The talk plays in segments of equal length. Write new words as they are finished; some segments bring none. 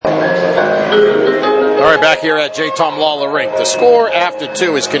All right, back here at J. Tom Lawler Rink. The score after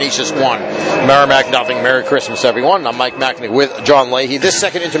 2 is Canisius 1, Merrimack nothing. Merry Christmas, everyone. I'm Mike McAnany with John Leahy. This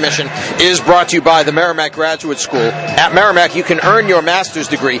second intermission is brought to you by the Merrimack Graduate School. At Merrimack, you can earn your master's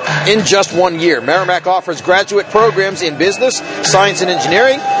degree in just 1 year. Merrimack offers graduate programs in business, science and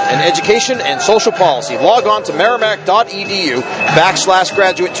engineering, and education and social policy. Log on to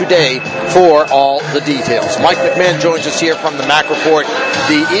merrimack.edu/graduate today for all the details. Mike McMahon joins us here from the Mac Report,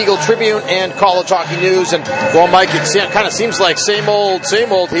 the Eagle Tribune, and College Hockey News. And, well, Mike, it kind of seems like same old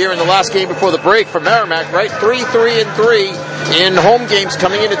here in the last game before the break for Merrimack, right? 3-3-3 in home games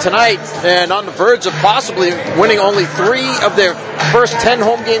coming into tonight, and on the verge of possibly winning only 3 of their first 10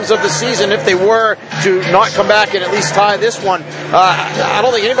 home games of the season if they were to not come back and at least tie this one. I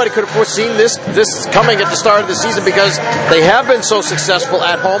don't think anybody could have foreseen this coming at the start of the season because they have been so successful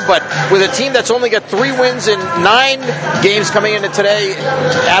at home, but with a team that's only got 3 wins in 9 games coming into today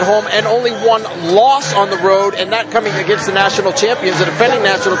at home and only 1 loss on the road, and that coming against the national champions, the defending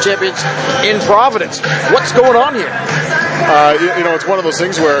national champions in Providence. What's going on here? It's one of those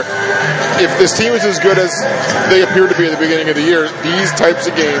things where if this team is as good as they appear to be at the beginning of the year, these types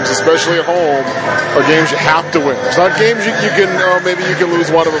of games, especially at home, are games you have to win. It's not games you can, maybe you can lose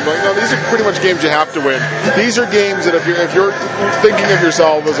one of them. No, these are pretty much games you have to win. These are games that if you're thinking of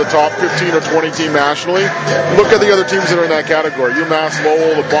yourself as a top 15 or 20 team nationally, look at the other teams that are in that category. UMass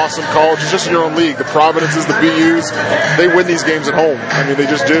Lowell, the Boston College, it's just your own league. The Providences, the BUs, they win these games at home. I mean, they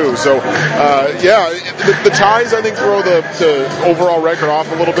just do. So, the ties, I think, throw the overall record off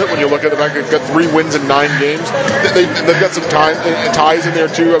a little bit when you look at the fact they've got 3 wins in 9 games. They've got some ties in there,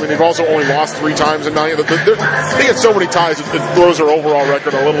 too. I mean, they've also only lost 3 times in 9. They get so many ties, it throws their overall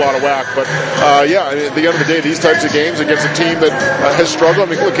record a little out of whack. But, at the end of the day, these types of games against a team that has struggled.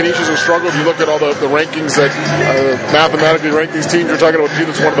 I mean, look, Canisius has struggled. If you look at all the rankings that mathematically rank these teams, you're talking about a team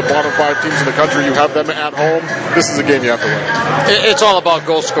that's one of the bottom 5 teams in the country. You have them at home. This is a game you have to win. It's all about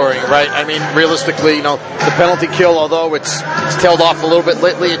goal scoring, right? I mean, realistically, the penalty kill, although it's tailed off a little bit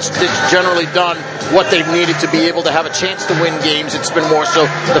lately, it's generally done what they've needed to be able to have a chance to win games. It's been more so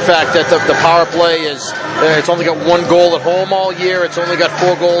the fact that the power play it's only got 1 goal at home all year. It's only got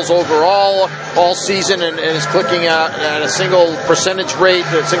 4 goals overall all season, and is clicking at a single percentage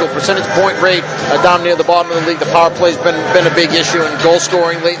point rate down near the bottom of the league. The power play's been a big issue, and goal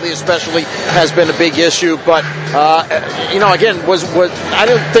scoring lately especially has been a big issue. But again, I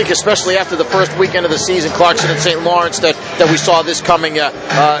don't think, especially after the first weekend of the season, Clarkson and St. Lawrence, that we saw this coming.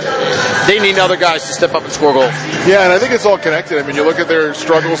 They need other guys to step up and score goals. Yeah, and I think it's all connected. I mean, you look at their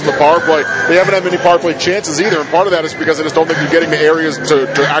struggles in the power play. They haven't had many power play chances either, and part of that is because I just don't think they're getting to areas to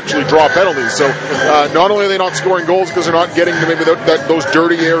actually draw penalties. So not only are they not scoring goals because they're not getting to maybe those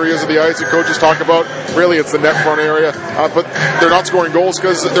dirty areas of the ice that coaches talk about. Really, it's the net front area. But they're not scoring goals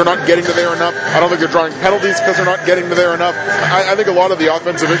because they're not getting to there enough. I don't think they're drawing penalties because they're not getting to there enough. I think a lot of the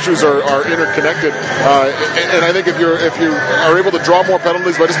offensive issues are interconnected. And I think if you are able to draw more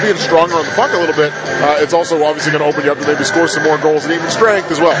penalties by just being stronger on the puck a little bit, it's also obviously going to open you up to maybe score some more goals and even strength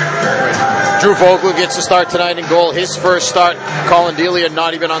as well. Drew Vogler gets to start tonight in goal. His first start. Colin Delia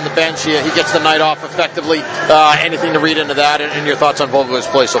not even on the bench. He gets the night off effectively. Anything to read into that, and your thoughts on Vogler's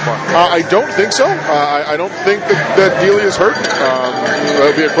play so far? I don't think so. I don't think that Delia's hurt.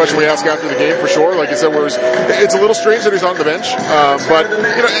 That'll be a question we ask after the game for sure. Like you said, it's a little strange that he's on the bench. But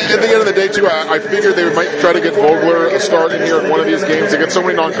at the end of the day, too, I figured they might try to get Vogler a start in here in one of these games. They get so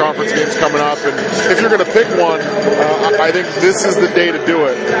many non-conference games coming up, and if you're going to pick one, I think this is the day to do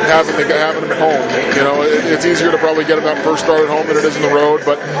it. Having them at home, it's easier to probably get them that first start at home than it is on the road.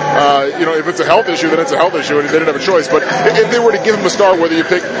 But if it's a health issue, then it's a health issue, and they didn't have a choice. But if they were to give him a start, whether you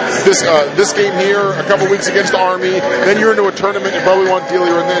pick this game here, a couple weeks against Army, then you're into a tournament. You probably want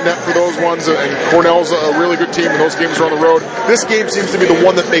Delia in the net for those ones, and Cornell's a really good team, and those games are on the road. This game seems to be the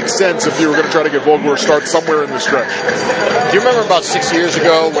one that makes sense if you were going to try to get Vogler a start somewhere in the stretch. Do you remember about 6 years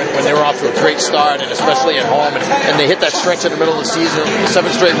ago when they were off to a great start, and especially at home, and they hit that stretch in the middle of the season,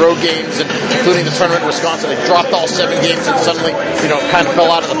 7 straight road games, and including the tournament in Wisconsin, they dropped all 7 games and suddenly, kind of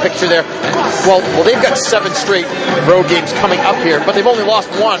fell out of the picture there. Well, they've got 7 straight road games coming up here, but they've only lost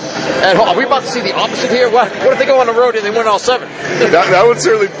 1 at home. Are we about to see the opposite here? What if they go on the road and they win all 7? That would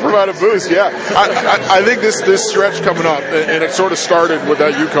certainly provide a boost, yeah. I think this stretch coming up, and it sort of started with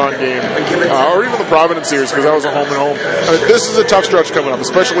that UConn game, or even the Providence series, because that was a home and home. This is a tough stretch coming up,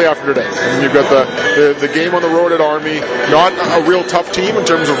 especially after today. I mean, you've got the game on the road at Army, not a real tough team in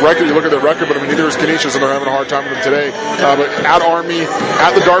terms of record. You look at their record, but I mean, neither is Canisius, and they're having a hard time with them today. But at Army,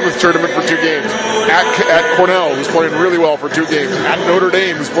 at the Dartmouth tournament for 2 games, at Cornell, who's playing really well for 2 games, at Notre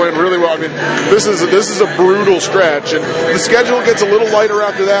Dame, who's playing really well. I mean, this is a brutal stretch, and the schedule gets a little lighter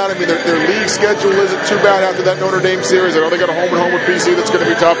after that. I mean, their league schedule isn't too bad after that Notre Dame series. I know they got a home-and-home with BC that's going to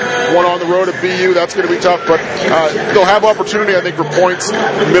be tough. One on the road at BU, that's going to be tough. But they'll have opportunity, I think, for points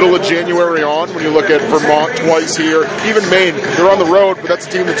middle of January on. When you look at Vermont twice here, even Maine, they're on the road, but that's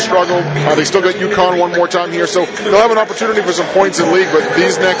a team that struggled. They still got UConn one more time here, so they'll have an opportunity for some points in league. But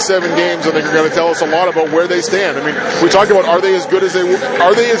these next 7 games, I think, are going to tell us a lot about where they stand. I mean, we talked about are they as good as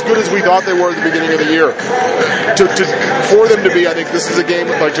we thought they were at the beginning of the year? For them to be, I think this is a game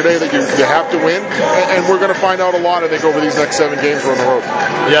like today that you have to win, and we're going to find out a lot, I think, over these next 7 games we're on the road.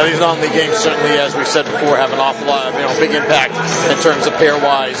 Yeah, these non-league games certainly, as we said before, have an awful lot of big impact in terms of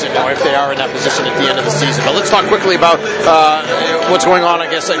pair-wise, if they are in that position at the end of the season. But let's talk quickly about what's going on, I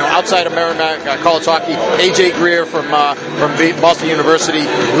guess, outside of Merrimack college hockey. A.J. Greer from Boston University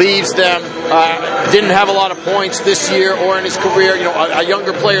leaves them. Didn't have a lot of points this year or in his career. A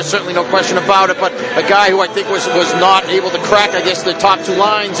younger player, certainly no question about it, but a guy who I think was not able to crack, I guess, the top 2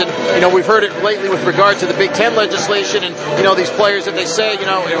 lines. And we've heard it lately with regard to the Big Ten legislation and these players that they say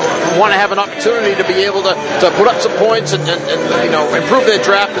want to have an opportunity to be able to put up some points and improve their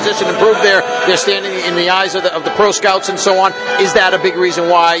draft position, improve their standing in the eyes of the pro scouts and so on. Is that a big reason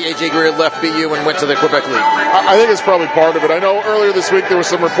why A.J. Greer left BU and went to the Quebec League? I think it's probably part of it. I know earlier this week there were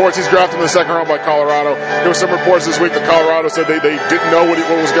some reports. He's drafted in the 2nd round by Colorado. There were some reports this week that Colorado said they didn't know what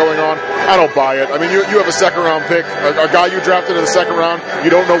was going on. I don't buy it. I mean, you have a 2nd round pick, a guy you drafted in the 2nd round. You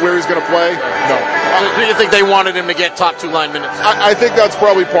don't know where he's going to play? No. Do you think they wanted him to get top 2 line minutes? I think that's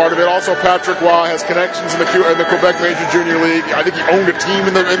probably part of it. Also, Patrick Roy has connections in the Quebec Major Junior League. I think he owned a team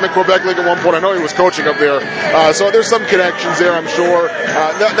in the Quebec League at one point. I know he was coaching up there. So there's some connections there, I'm sure.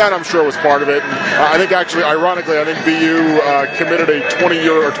 That I'm sure was part of it. I think actually, ironically, BU committed a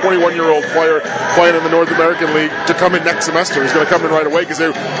 20-year or 21-year-old player playing in the North American League to come in next semester. He's going to come in right away because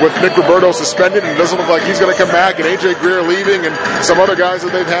with Nick Roberto suspended, and it doesn't look like he's going to come back, and A.J. Greer leaving, and some other guys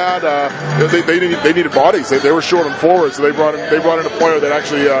that they've had, they needed bodies. They were short on forwards, so they brought in a player that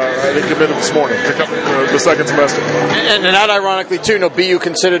actually they committed this morning, the 2nd semester. And that ironically too, BU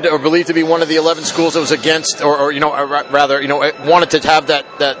considered or believed to be one of the 11 schools that was against, or wanted to have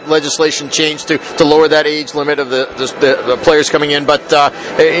that legislation changed to lower that age limit of the players coming in. But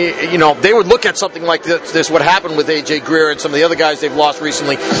they would look at something like this, what happened with A.J. Greer and some of the other guys they've lost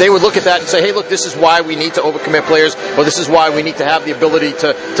recently. They would look at that and say, hey, look, this is why we need to overcommit players, or this is why we need to have the ability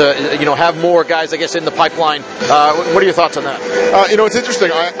to have more guys, I guess, in the pipeline. What are your thoughts on that? It's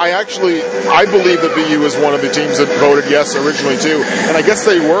interesting. I believe that BU was one of the teams that voted yes originally too, and I guess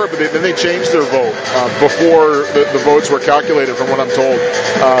they were, but then they changed their vote before the votes were calculated, from what I'm told.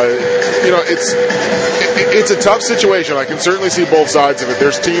 It's a tough situation. I can certainly see both sides of it.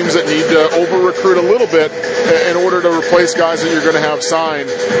 There's teams that need to over-recruit a little bit in order to replace guys that you're going to have signed.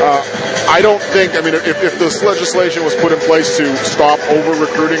 I don't think, if this legislation was put in place to stop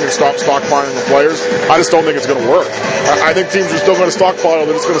over-recruiting and stop stockpiling the players, I just don't think it's going to work. I think teams are still going to stockpile,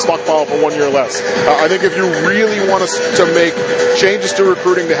 but it's going to stockpile for 1 year less. I think if you really want to make changes to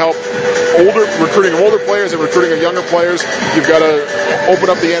recruiting to help recruiting of older players and recruiting of younger players, you've got to open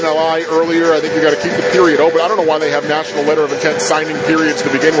up the NLI earlier. I think you've got to keep the period open. I don't know why they have national letter of intent signing periods to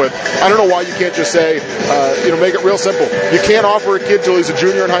begin with. I don't know why you can't just say, make it real simple. You can't offer a kid till he's a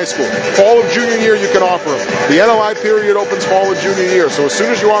junior in high school. Fall of junior year, you can offer him. The NLI period opens fall of junior year. So as soon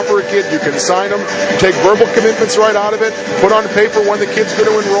as you offer a kid, you can sign him, take verbal commitments right out of it, put on paper when the kid's going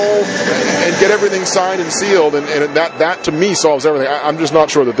to enroll, and get everything signed and sealed. And that to me solves everything. I'm just not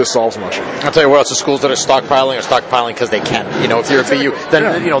sure that this solves much. I'll tell you what else, the schools that are stockpiling because they can. If you're a BU, then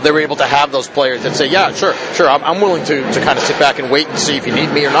they're able to have those players that say, yeah, sure, I'm willing to kind of sit back and wait and see if you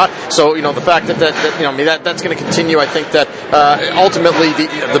need me or not. So the fact that's going to continue. I think that ultimately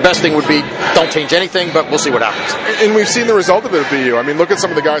the best thing would be don't change anything, but we'll see what happens. And we've seen the result of it at BU. Look at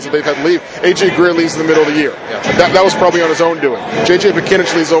some of the guys that they've had leave. A.J. Greer leaves in the middle of the year. Yeah. That was probably on his own doing. J.J. McKinnon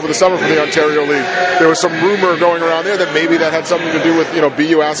leaves over the summer from the Ontario League. There was some rumor going around there that maybe that had something to do with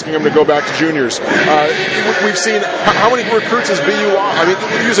BU asking him to go back to juniors. We've seen how many recruits has BU on.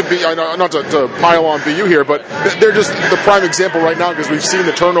 Using BU, not to pile on BU here, but they're just the prime example right now because we've seen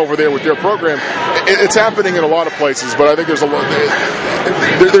the turnover there with their program. It's happening in a lot of places, but I think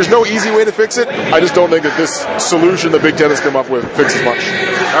there's no easy way to fix it. I just don't think that this solution the Big Ten has come up with fixes much.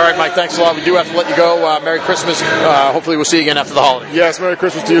 All right, Mike, thanks a lot. We do have to let you go. Merry Christmas. Hopefully we'll see you again after the holiday. Yes, Merry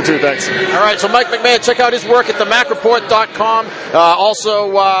Christmas to you too. Thanks. All right, so Mike McMahon, check out his work at themacreport.com.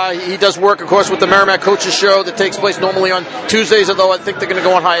 Also, he does work, of course, with the Merrimack Coaches Show that takes place normally on Tuesdays, although I think they're going to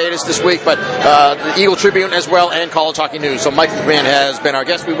go on hiatus this week, but the Eagle Tribune as well and College Hockey News. So Mike McMahon has been our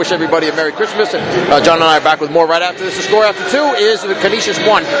guest. We wish everybody a Merry Christmas. And John and I are back with more right after this. The score after 2 is Canisius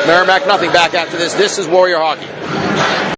 1, Merrimack nothing. Back after this. This is Warrior Hockey.